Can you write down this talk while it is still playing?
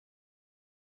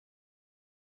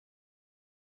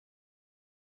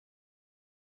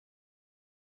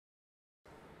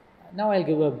Now I'll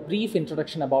give a brief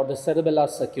introduction about the cerebellar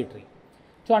circuitry.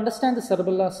 To understand the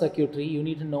cerebellar circuitry, you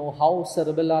need to know how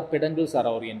cerebellar peduncles are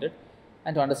oriented.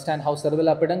 And to understand how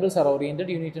cerebellar peduncles are oriented,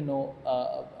 you need to know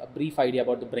a brief idea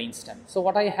about the brainstem. So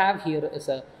what I have here is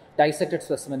a dissected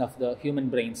specimen of the human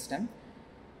brainstem.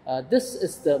 This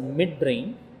is the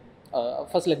midbrain.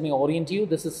 First let me orient you.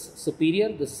 This is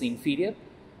superior, this is inferior.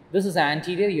 This is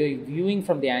anterior, you are viewing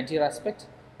from the anterior aspect,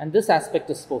 and this aspect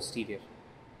is posterior.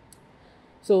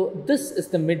 So this is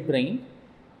the midbrain,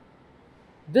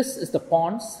 this is the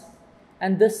pons,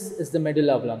 and this is the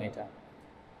medulla oblongata.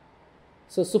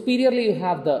 So superiorly you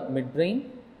have the midbrain,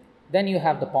 then you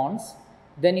have the pons,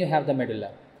 then you have the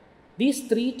medulla. These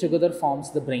three together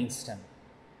forms the brainstem.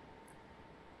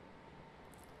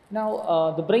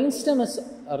 Now the brainstem is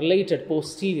related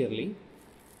posteriorly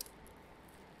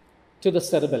to the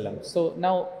cerebellum. So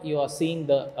now you are seeing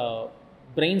the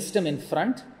brainstem in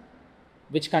front,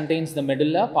 which contains the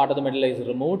medulla. Part of the medulla is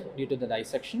removed due to the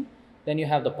dissection. Then you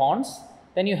have the pons,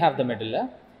 then you have the medulla,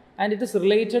 and it is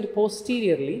related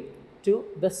posteriorly to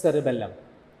the cerebellum.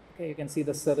 Okay, you can see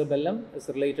the cerebellum is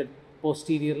related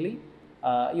posteriorly.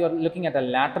 You are looking at a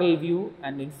lateral view,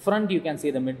 and in front you can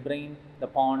see the midbrain, the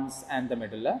pons, and the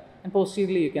medulla, and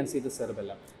posteriorly you can see the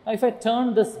cerebellum. Now if I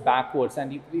turn this backwards,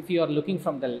 and if you are looking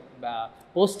from the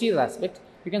posterior aspect,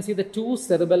 you can see the two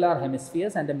cerebellar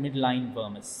hemispheres and the midline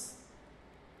vermis.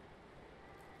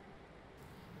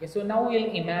 Okay, so now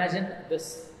we'll imagine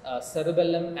this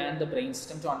cerebellum and the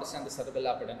brainstem to understand the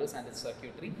cerebellar peduncles and its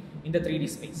circuitry in the 3D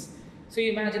space. So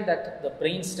you imagine that the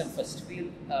brainstem first,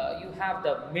 you have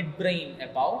the midbrain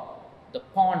above, the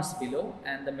pons below,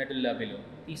 and the medulla below.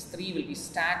 These three will be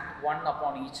stacked one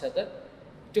upon each other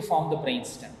to form the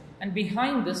brainstem. And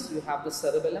behind this you have the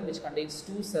cerebellum, which contains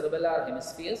two cerebellar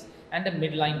hemispheres and a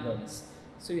midline vermis.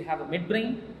 So you have a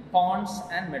midbrain, pons,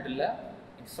 and medulla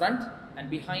in front, and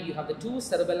behind you have the two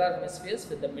cerebellar hemispheres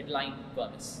with the midline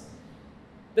vermis.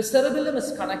 The cerebellum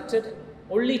is connected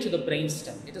only to the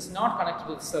brainstem. It is not connected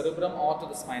to the cerebrum or to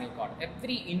the spinal cord.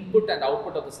 Every input and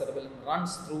output of the cerebellum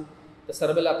runs through the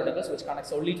cerebellar peduncles, which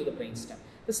connects only to the brainstem.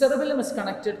 The cerebellum is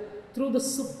connected through the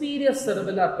superior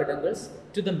cerebellar peduncles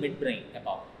to the midbrain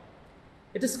above.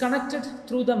 It is connected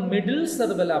through the middle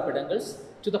cerebellar peduncles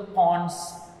to the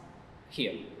pons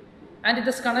here. And it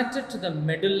is connected to the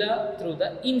medulla through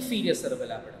the inferior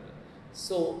cerebellar peduncle.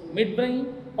 So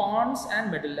midbrain, pons,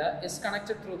 and medulla is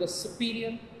connected through the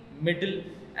superior, middle,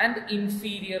 and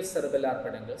inferior cerebellar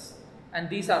peduncles, and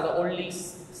these are the only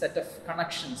set of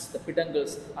connections. The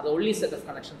peduncles are the only set of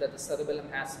connections that the cerebellum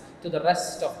has to the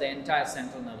rest of the entire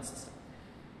central nervous system.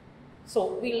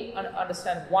 So we'll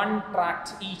understand one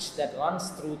tract each that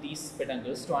runs through these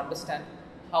peduncles to understand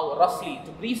how roughly,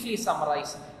 to briefly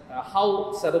summarize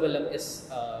how cerebellum is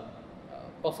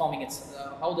performing its,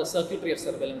 how the circuitry of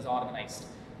cerebellum is organized.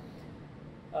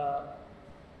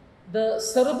 The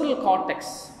cerebral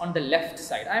cortex on the left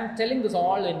side, I am telling this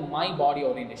all in my body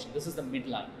orientation. This is the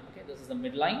midline. Okay, this is the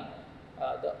midline.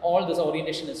 All this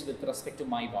orientation is with respect to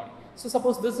my body. So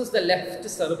suppose this is the left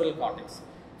cerebral cortex.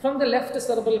 From the left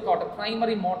cerebral cortex,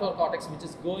 primary motor cortex, which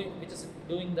is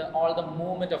doing all the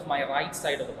movement of my right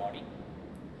side of the body,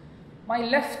 my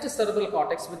left cerebral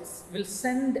cortex will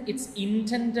send its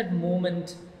intended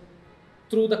movement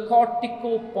through the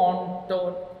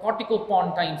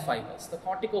corticopontine fibers. The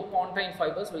corticopontine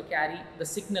fibers will carry the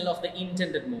signal of the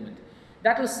intended movement.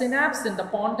 That will synapse in the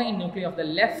pontine nuclei of the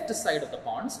left side of the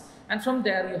pons, and from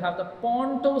there you have the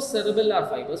pontocerebellar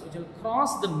fibers, which will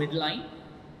cross the midline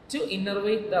to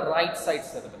innervate the right side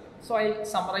cerebellum. So I'll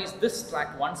summarize this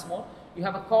tract once more. You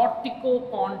have a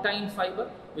corticopontine fiber,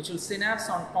 which will synapse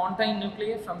on pontine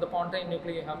nuclei. From the pontine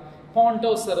nuclei you have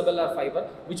pontocerebellar fiber,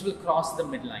 which will cross the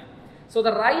midline. So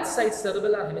the right side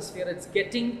cerebellar hemisphere is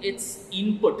getting its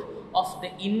input of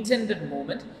the intended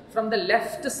movement from the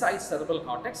left side cerebral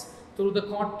cortex through the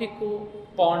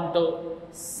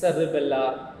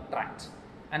cortico-pontocerebellar tract.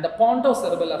 And the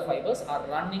pontocerebellar fibers are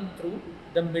running through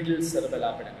the middle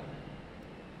cerebellar peduncle.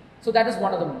 So that is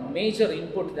one of the major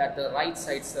input that the right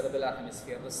side cerebellar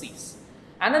hemisphere receives.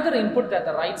 Another input that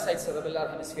the right side cerebellar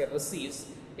hemisphere receives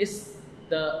is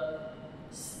the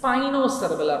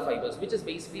spinocerebellar fibers, which is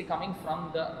basically coming from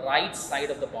the right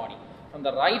side of the body. From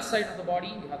the right side of the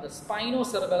body, you have the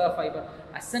spinocerebellar fiber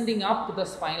ascending up to the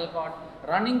spinal cord,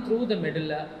 running through the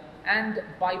medulla, and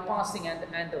bypassing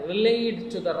and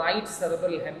relayed to the right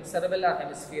cerebellar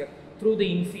hemisphere through the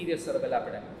inferior cerebellar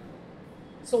peduncle.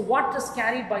 So what is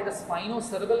carried by the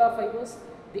spinocerebellar fibers?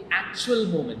 The actual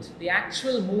movement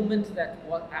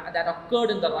that occurred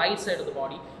in the right side of the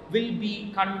body will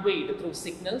be conveyed through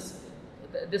signals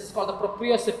this is called the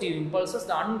proprioceptive impulses,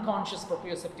 the unconscious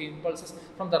proprioceptive impulses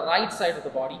from the right side of the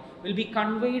body will be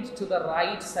conveyed to the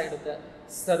right side of the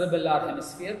cerebellar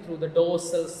hemisphere through the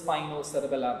dorsal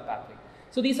spinocerebellar pathway.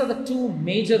 So these are the two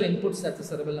major inputs that the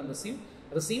cerebellum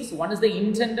receives. One is the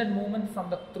intended movement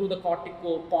through the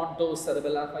cortico ponto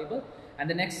cerebellar fiber, and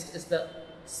the next is the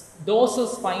dorsal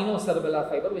spinocerebellar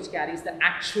fiber, which carries the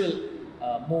actual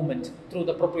movement through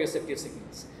the proprioceptive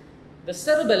signals. The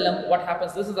cerebellum, what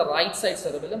happens, this is the right side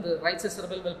cerebellum. The right side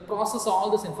cerebellum will process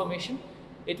all this information.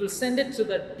 It will send it to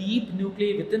the deep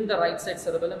nuclei within the right side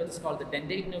cerebellum. It is called the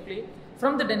dentate nuclei.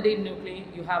 From the dentate nuclei,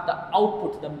 you have the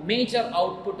output, the major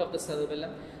output of the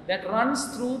cerebellum that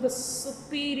runs through the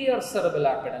superior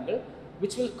cerebellar peduncle,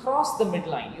 which will cross the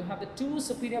midline. You have the two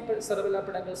superior cerebellar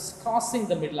peduncles crossing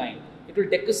the midline. It will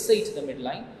decussate the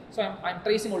midline. So I'm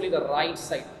tracing only the right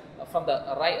side. From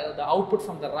the output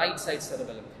from the right side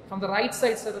cerebellum. From the right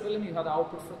side cerebellum, you have the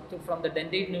output from the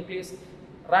dentate nucleus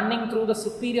running through the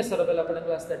superior cerebellar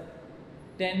peduncle as the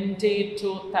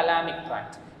dentato thalamic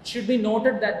tract. It should be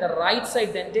noted that the right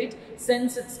side dentate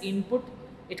sends its input,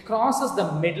 it crosses the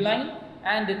midline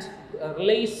and it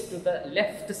relays to the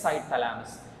left side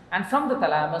thalamus. And from the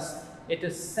thalamus, it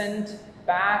is sent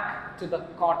back to the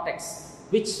cortex,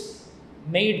 which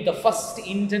made the first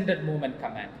intended movement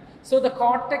command. So the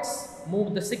cortex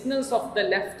the signals of the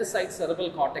left side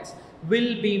cerebral cortex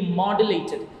will be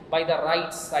modulated by the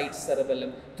right side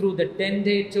cerebellum through the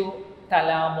dentato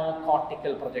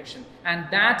thalamo-cortical projection, and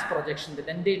that projection, the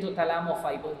dentato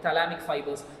thalamic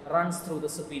fibers, runs through the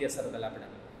superior cerebellar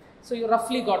peduncle. So you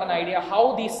roughly got an idea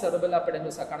how these cerebellar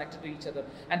peduncles are connected to each other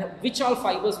and which all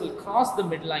fibers will cross the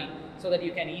midline, so that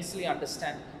you can easily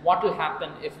understand what will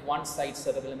happen if one side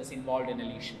cerebellum is involved in a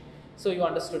lesion. So you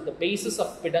understood the basis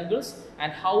of peduncles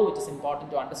and how it is important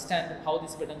to understand how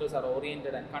these peduncles are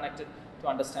oriented and connected to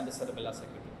understand the cerebellar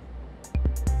circuitry.